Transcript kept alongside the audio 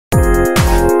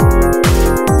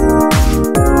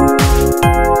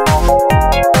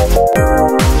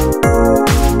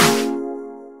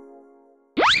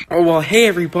Oh, well, hey,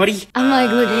 everybody. I'm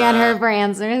like looking at her for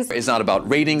answers. It's not about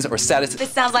ratings or status. This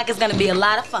sounds like it's gonna be a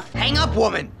lot of fun. Hang up,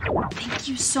 woman. Thank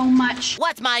you so much.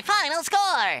 What's my final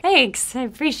score? Thanks, I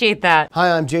appreciate that.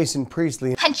 Hi, I'm Jason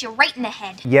Priestley. Punch you right in the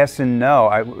head. Yes and no.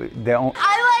 They don't.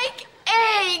 I like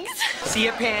eggs. See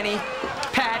ya, Patty.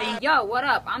 Yo, what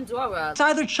up? I'm Dora. It's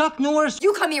either Chuck Norris.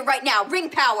 You come here right now. Ring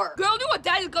power. Girl, knew what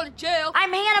daddy's going to jail.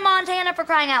 I'm Hannah Montana for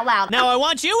crying out loud. Now I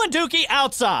want you and Dookie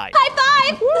outside.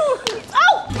 High five.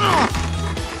 Oh!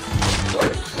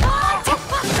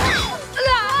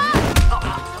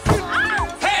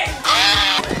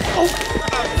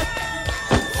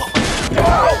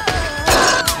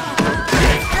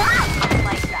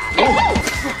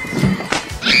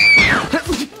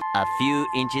 A few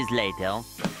inches later.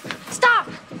 Stop!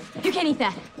 You can't eat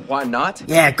that. Why not?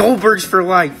 Yeah, Goldberg's for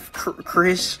life,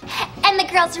 Chris. And the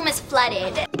girls' room is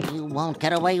flooded. You won't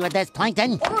get away with this,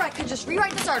 Plankton. Or I could just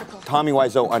rewrite this article. Tommy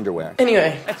Wiseau underwear.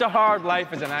 Anyway. It's a hard life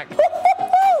as an actor.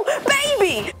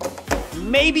 Baby!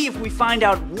 Maybe if we find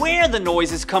out where the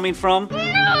noise is coming from.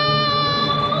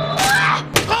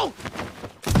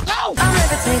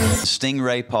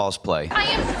 Stingray pause play. I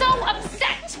am so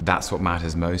upset. That's what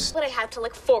matters most. What I have to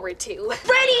look forward to.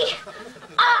 Ready?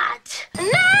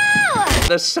 No!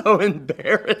 They're so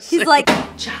embarrassed. He's like,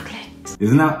 Chocolate.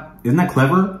 Isn't that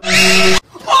clever?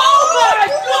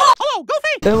 Hello,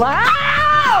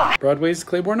 Goofy! Broadway's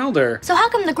Claybourne Elder. So how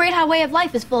come the Great Highway of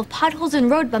Life is full of potholes and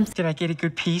road bumps? Did I get a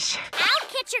good piece? I'll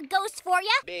catch your ghost for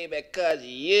you. Baby, cause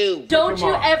you. Don't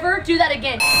you ever do that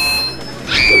again.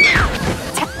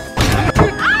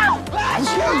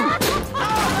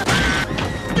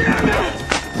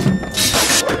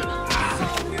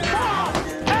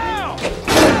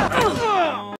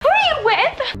 Who are you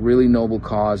with? Really noble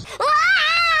cause.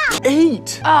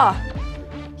 8.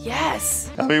 Yes.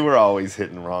 We were always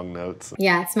hitting wrong notes.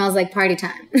 yeah, it smells like party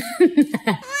time.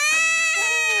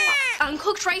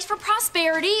 Uncooked rice for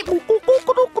prosperity. I'm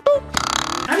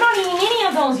not eating any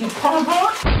of those, you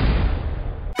pervert.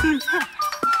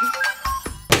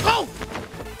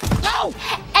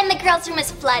 And the girls' room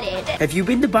is flooded. Have you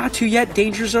been to Batu yet,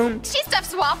 Danger Zone? She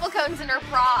stuffs waffle cones in her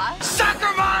bra.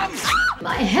 Sucker moms!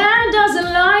 My hair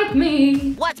doesn't like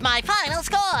me. What's my final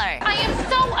score? I am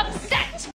so upset.